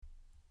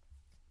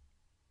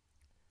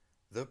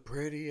The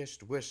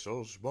prettiest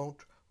whistles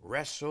won't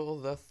wrestle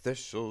the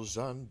thistles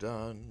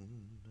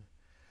undone.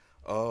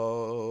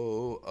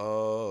 Oh,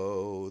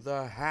 oh,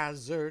 the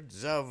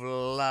hazards of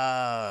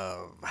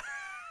love.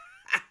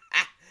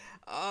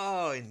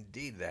 Oh,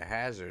 indeed, the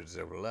hazards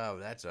of love.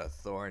 That's a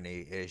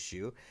thorny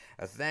issue.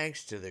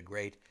 Thanks to the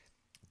great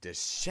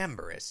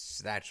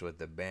Decemberists. That's what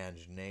the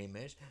band's name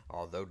is.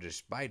 Although,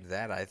 despite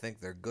that, I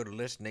think they're good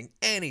listening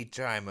any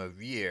time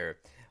of year.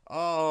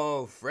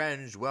 Oh,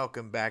 friends,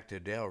 welcome back to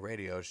Dale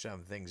Radio,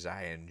 Some Things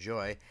I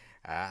Enjoy.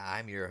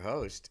 I'm your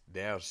host,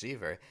 Dale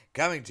Seaver,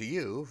 coming to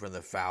you from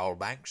the foul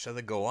banks of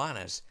the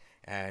Gowanus.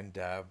 And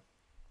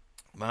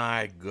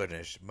my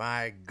goodness,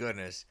 welcome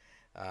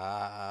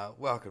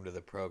to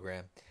the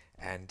program.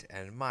 And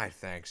my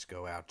thanks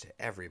go out to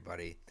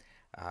everybody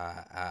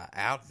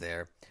out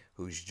there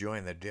who's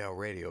joined the Dale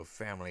Radio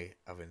family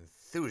of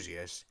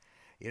enthusiasts.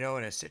 You know,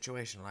 in a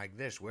situation like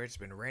this, where it's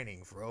been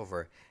raining for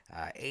over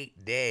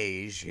 8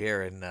 days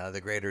here in the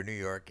greater New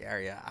York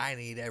area, I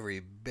need every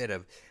bit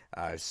of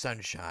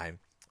sunshine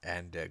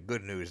and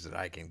good news that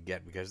I can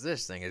get, because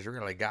this thing has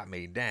really got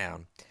me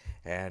down.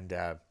 And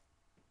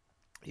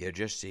you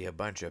just see a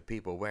bunch of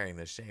people wearing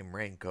the same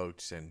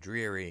raincoats and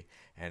dreary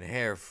and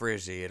hair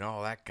frizzy and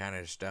all that kind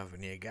of stuff,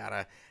 and you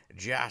gotta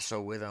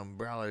jostle with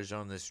umbrellas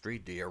on the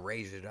street. Do you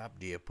raise it up?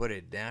 Do you put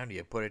it down? Do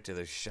you put it to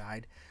the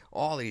side?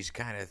 All these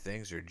kind of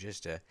things are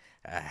just a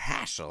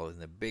hassle in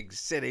the big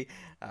city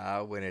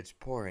when it's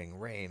pouring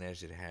rain,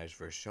 as it has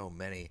for so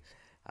many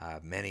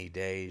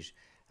days.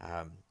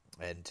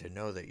 And to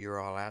know that you're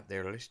all out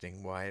there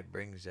listening, why, it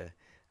brings a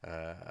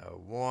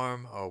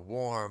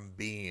warm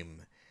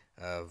beam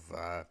of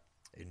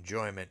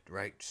enjoyment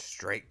right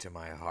straight to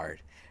my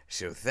heart.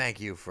 So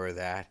thank you for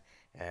that.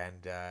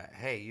 And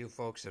hey, you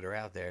folks that are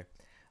out there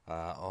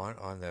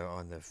on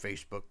the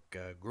Facebook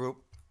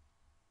group,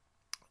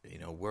 you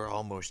know, we're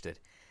almost at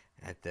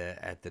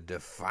the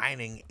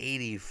defining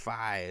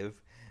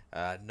 85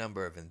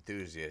 number of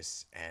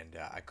enthusiasts, and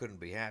I couldn't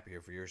be happier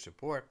for your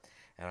support.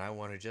 And I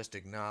want to just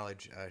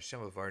acknowledge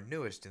some of our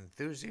newest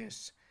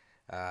enthusiasts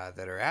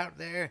that are out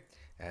there.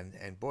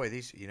 And boy,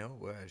 these, you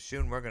know,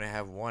 soon we're going to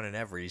have one in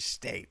every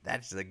state.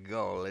 That's the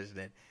goal, isn't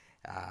it?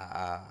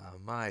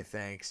 My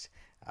thanks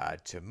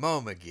to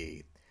Mo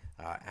McGee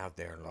out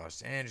there in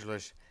Los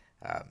Angeles.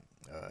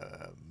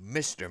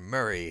 Mr.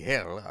 Murray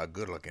Hill, a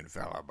good-looking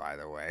fellow, by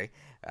the way,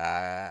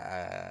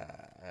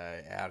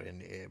 out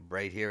in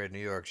right here in New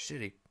York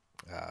City,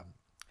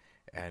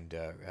 and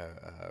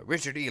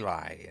Richard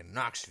Eli in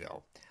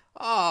Knoxville.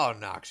 Oh,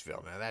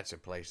 Knoxville! Now that's a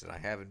place that I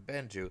haven't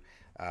been to,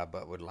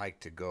 but would like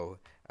to go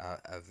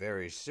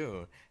very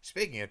soon.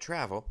 Speaking of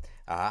travel,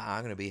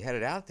 I'm going to be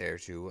headed out there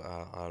to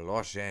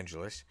Los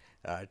Angeles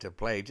to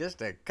play just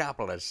a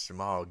couple of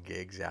small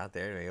gigs out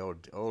there in the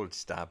old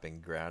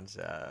stomping grounds.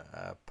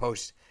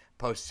 Post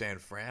San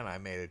Fran, I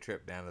made a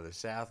trip down to the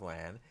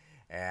Southland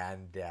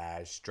and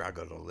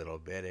struggled a little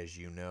bit, as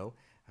you know,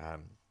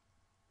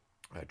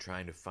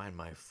 trying to find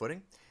my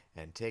footing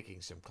and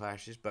taking some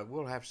clashes. But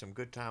we'll have some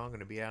good time. I'm going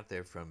to be out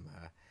there from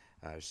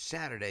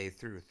Saturday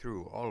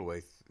through all the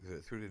way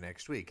through the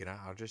next week, and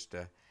I'll just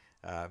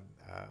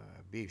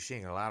be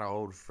seeing a lot of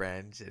old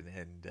friends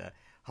and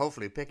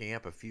hopefully picking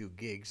up a few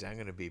gigs. I'm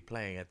going to be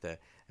playing at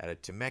a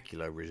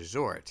Temecula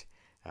resort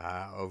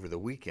over the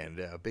weekend,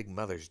 a big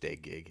Mother's Day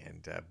gig,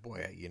 and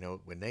boy, you know,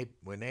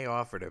 when they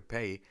offer to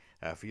pay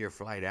for your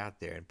flight out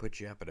there and put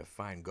you up at a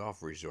fine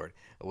golf resort,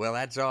 well,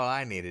 that's all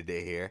I needed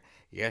to hear.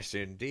 Yes,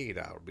 indeed,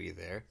 I'll be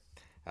there.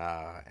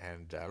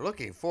 And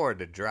looking forward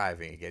to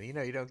driving again. You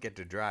know, you don't get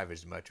to drive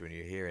as much when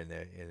you're here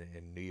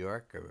in New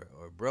York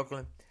or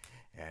Brooklyn,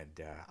 and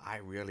I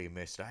really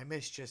missed it. I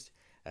miss just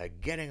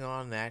getting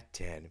on that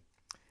 10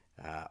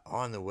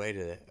 on the way to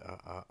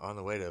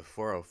the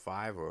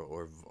 405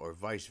 or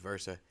vice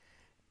versa,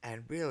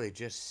 and really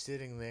just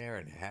sitting there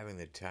and having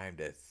the time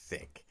to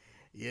think.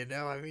 You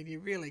know, I mean, you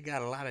really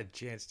got a lot of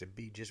chance to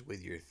be just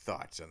with your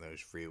thoughts on those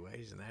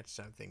freeways, and that's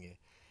something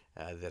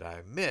that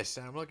I miss,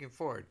 and I'm looking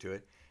forward to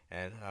it.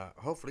 And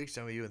hopefully,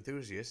 some of you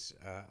enthusiasts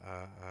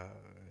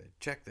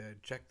check the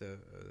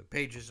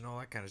pages and all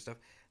that kind of stuff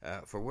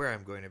for where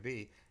I'm going to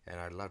be, and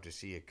I'd love to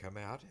see you come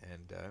out,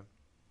 and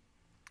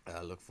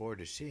look forward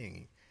to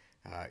seeing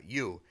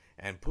you.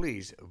 And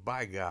please,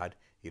 by God,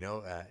 you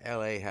know,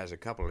 L.A. has a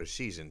couple of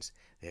seasons.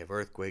 They have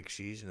earthquake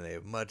season, they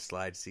have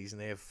mudslide season,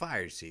 they have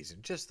fire season.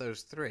 Just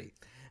those three.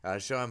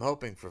 So I'm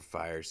hoping for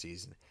fire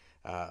season.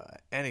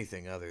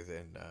 Anything other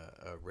than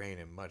rain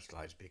and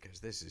mudslides,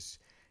 because this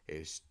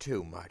is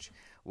too much.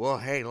 Well,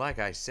 hey, like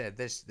I said,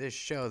 this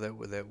show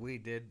that we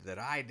did, that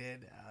I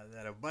did,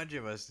 that a bunch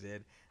of us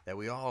did, that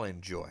we all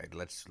enjoyed.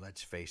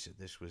 Let's face it,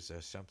 this was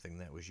something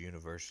that was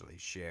universally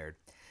shared.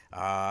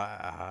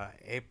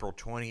 April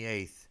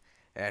 28th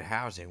at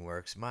Housing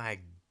Works. My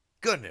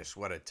goodness,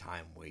 what a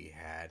time we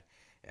had!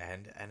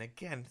 And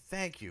again,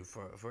 thank you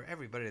for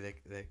everybody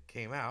that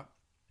came out.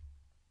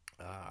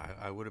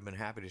 I would have been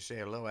happy to say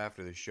hello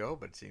after the show,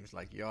 but it seems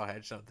like y'all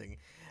had something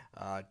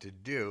to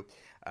do.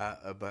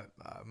 But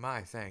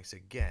my thanks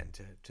again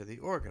to the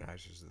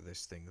organizers of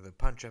this thing, the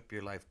Punch Up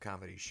Your Life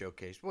Comedy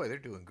Showcase. Boy, they're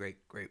doing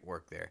great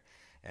work there.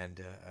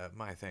 And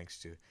my thanks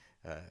to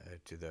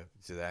the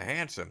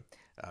handsome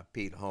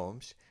Pete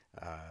Holmes,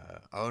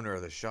 owner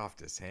of the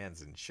softest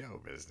hands in show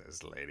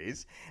business,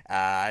 ladies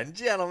and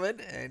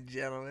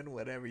gentlemen,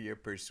 whatever your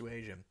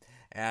persuasion.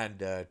 And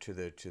to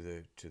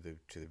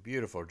the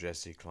beautiful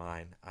Jessie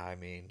Klein. I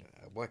mean,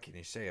 what can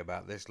you say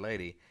about this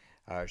lady?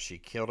 She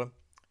killed him.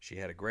 She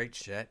had a great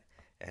set,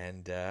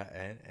 and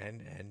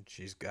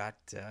she's got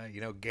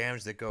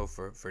gams that go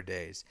for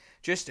days.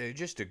 Just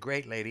a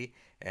great lady,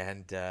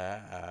 and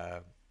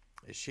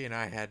she and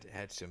I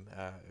had some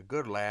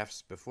good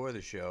laughs before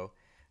the show.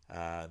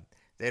 Uh,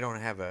 they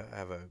don't have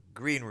a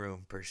green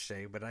room per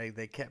se, but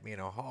they kept me in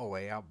a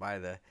hallway out by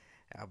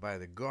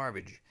the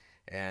garbage,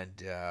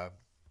 and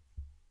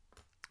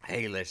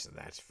hey, listen,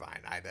 that's fine.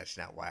 That's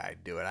not why I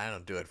do it. I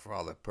don't do it for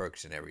all the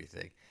perks and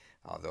everything.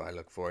 Although I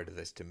look forward to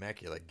this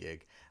Temecula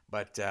gig,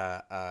 but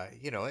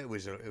it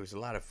was a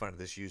lot of fun at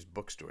this used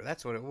bookstore.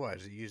 That's what it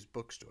was, a used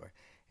bookstore.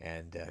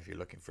 And if you're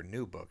looking for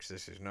new books,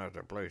 this is not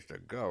the place to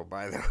go.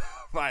 By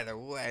the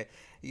way,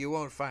 you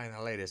won't find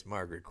the latest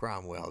Margaret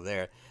Cromwell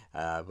there,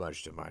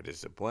 much to my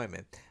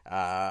disappointment.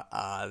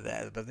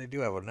 But they do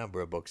have a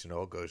number of books, and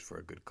all goes for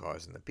a good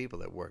cause. And the people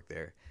that work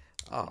there,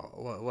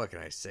 oh, what can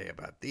I say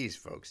about these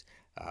folks?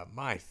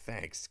 My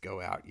thanks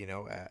go out.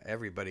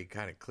 Everybody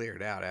kind of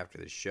cleared out after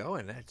the show,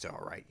 and that's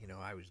all right.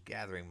 I was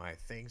gathering my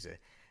things.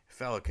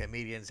 Fellow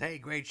comedians, hey,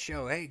 great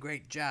show. Hey,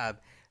 great job.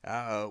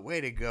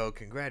 Way to go.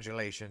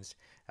 Congratulations.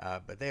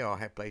 But they all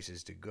had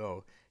places to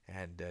go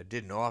and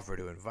didn't offer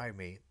to invite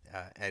me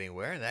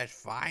anywhere. And that's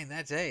fine.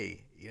 That's,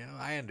 hey,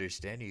 I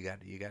understand. You got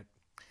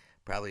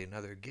probably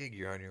another gig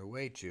you're on your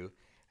way to.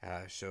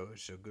 So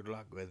good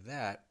luck with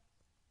that.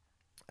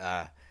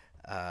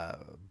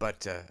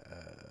 But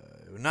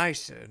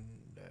nice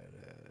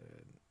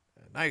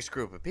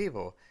group of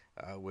people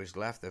was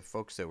left. The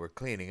folks that were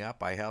cleaning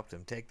up, I helped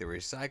them take the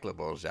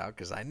recyclables out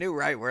because I knew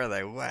right where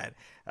they went.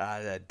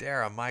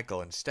 Dara,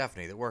 Michael, and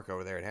Stephanie that work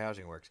over there at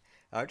Housing Works.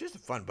 Just a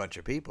fun bunch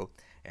of people.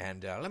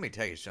 And let me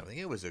tell you something.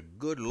 It was a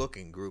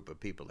good-looking group of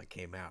people that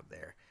came out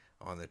there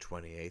on the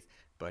 28th.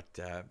 But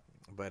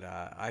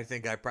I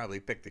think I probably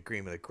picked the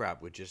cream of the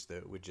crop with just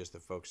the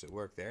folks that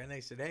work there. And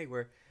they said, hey,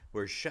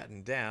 we're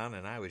shutting down,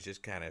 and I was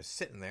just kind of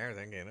sitting there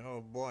thinking,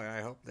 oh boy,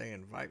 I hope they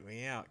invite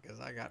me out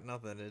because I got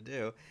nothing to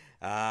do.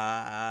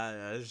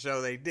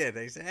 So they did.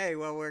 They said, hey,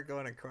 well, we're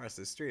going across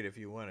the street if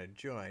you want to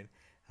join.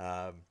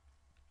 And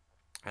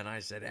I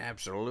said,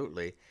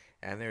 absolutely.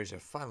 And there's a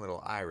fun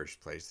little Irish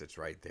place that's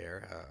right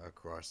there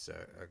across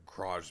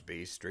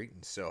Crosby Street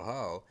in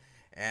Soho.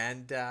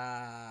 And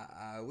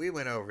we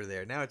went over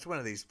there. Now, it's one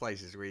of these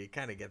places where you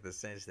kind of get the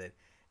sense that,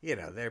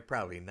 they're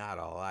probably not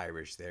all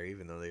Irish there,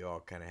 even though they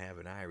all kind of have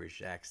an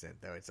Irish accent,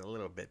 though it's a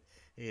little bit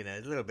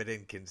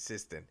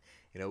inconsistent.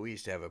 We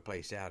used to have a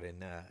place out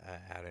in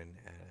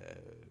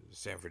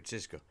San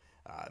Francisco,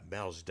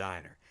 Mel's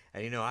Diner.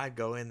 And, I'd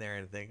go in there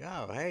and think,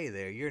 oh, hey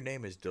there, your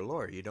name is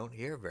Dolores. You don't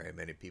hear very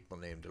many people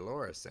named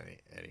Dolores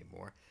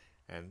anymore.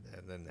 And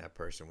then that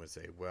person would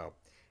say, well,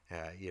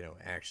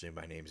 actually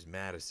my name's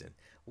Madison.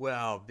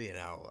 Well,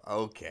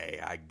 okay,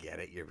 I get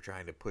it. You're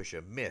trying to push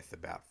a myth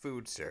about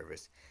food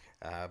service.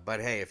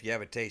 But hey, if you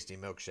have a tasty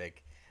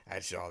milkshake,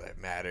 that's all that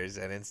matters.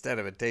 And instead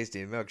of a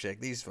tasty milkshake,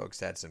 these folks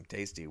had some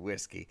tasty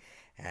whiskey.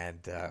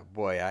 And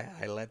boy,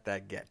 I let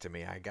that get to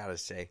me. I gotta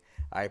say,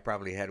 I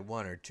probably had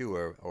one or two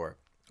or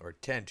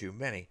 10 too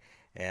many.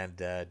 And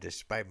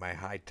despite my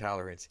high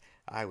tolerance,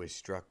 I was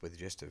struck with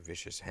just a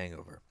vicious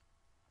hangover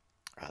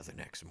the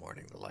next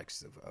morning, the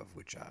likes of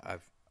which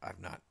I've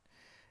not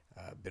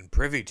been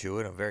privy to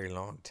in a very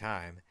long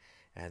time.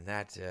 And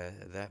that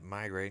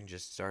migraine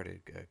just started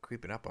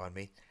creeping up on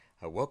me.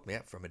 Woke me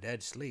up from a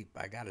dead sleep,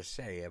 I gotta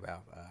say,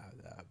 about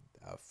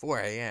 4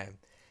 a.m.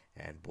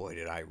 And boy,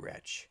 did I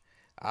retch.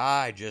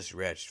 I just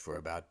retched for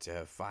about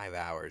 5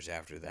 hours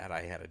after that.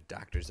 I had a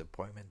doctor's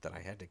appointment that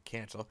I had to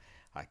cancel.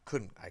 I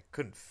couldn't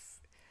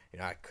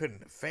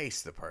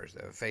face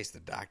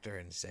the doctor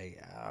and say,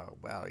 oh,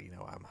 well,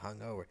 I'm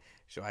hungover.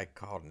 So I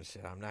called and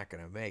said, I'm not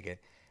going to make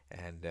it.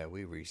 And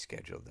we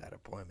rescheduled that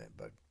appointment.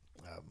 But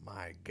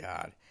my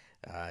God,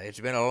 it's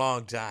been a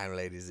long time,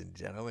 ladies and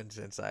gentlemen,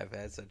 since I've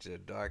had such a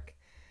dark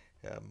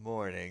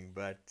morning.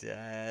 But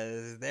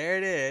there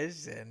it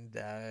is. And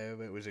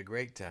it was a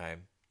great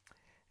time.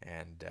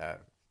 And,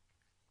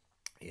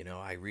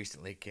 I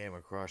recently came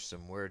across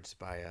some words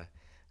by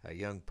a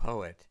young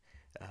poet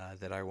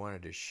that I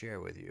wanted to share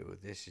with you.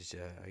 This is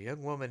a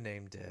young woman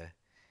named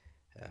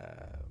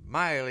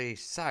Miley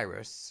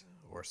Cyrus,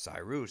 or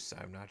Cyrus,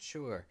 I'm not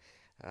sure.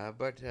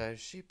 But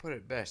she put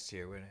it best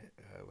here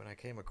when I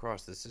came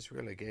across this. This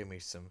really gave me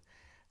some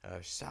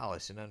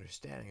solace and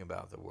understanding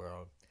about the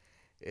world.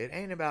 It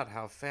ain't about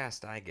how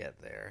fast I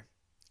get there.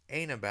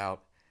 Ain't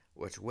about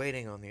what's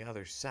waiting on the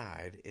other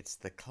side. It's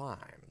the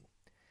climb.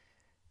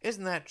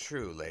 Isn't that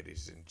true,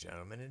 ladies and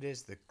gentlemen? It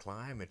is the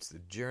climb, it's the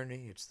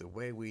journey, it's the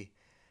way we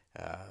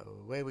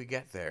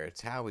get there.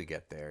 It's how we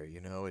get there. You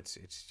know, it's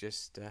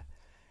just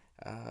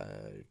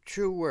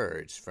true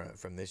words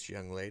from this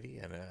young lady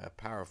and a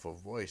powerful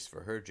voice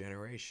for her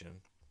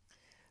generation.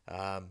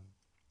 Um,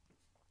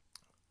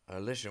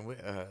 Listen,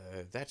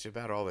 that's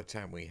about all the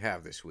time we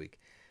have this week.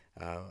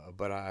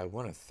 But I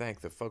want to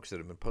thank the folks that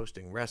have been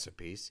posting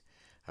recipes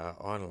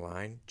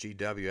online.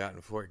 GW out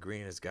in Fort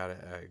Greene has got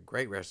a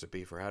great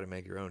recipe for how to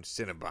make your own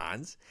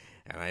Cinnabons.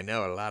 And I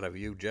know a lot of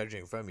you,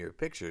 judging from your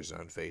pictures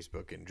on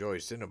Facebook, enjoy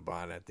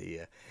Cinnabon at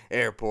the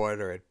airport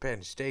or at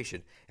Penn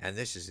Station. And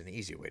this is an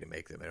easy way to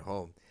make them at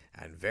home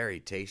and very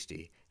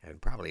tasty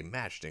and probably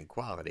matched in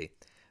quality.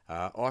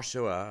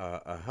 Also,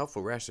 a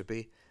helpful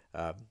recipe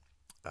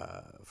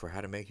for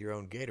how to make your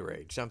own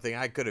Gatorade, something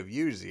I could have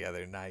used the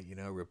other night, you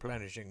know,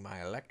 replenishing my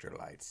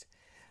electrolytes.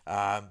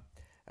 Um,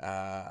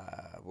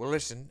 well,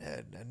 listen.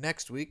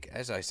 Next week,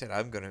 as I said,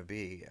 I'm going to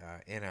be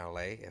in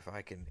LA. If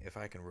I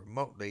can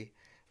remotely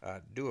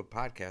do a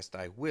podcast,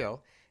 I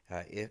will.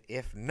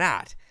 If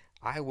not,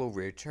 I will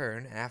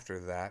return after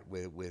that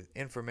with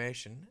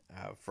information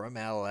from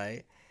LA.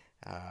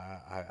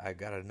 I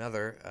got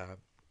another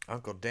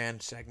Uncle Dan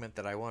segment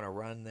that I want to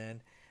run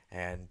then,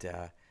 and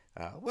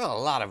well, a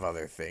lot of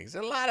other things.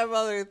 A lot of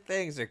other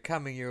things are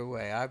coming your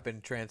way. I've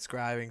been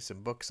transcribing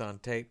some books on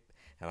tape,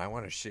 and I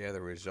want to share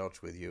the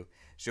results with you.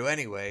 So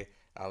anyway,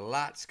 a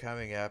lot's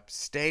coming up.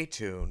 Stay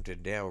tuned to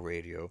Dale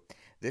Radio.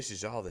 This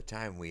is all the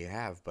time we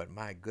have, but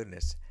my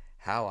goodness,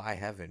 how I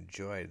have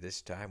enjoyed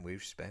this time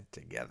we've spent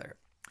together.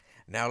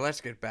 Now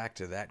let's get back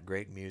to that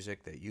great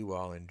music that you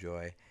all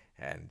enjoy,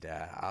 and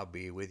I'll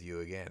be with you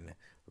again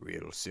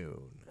real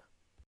soon.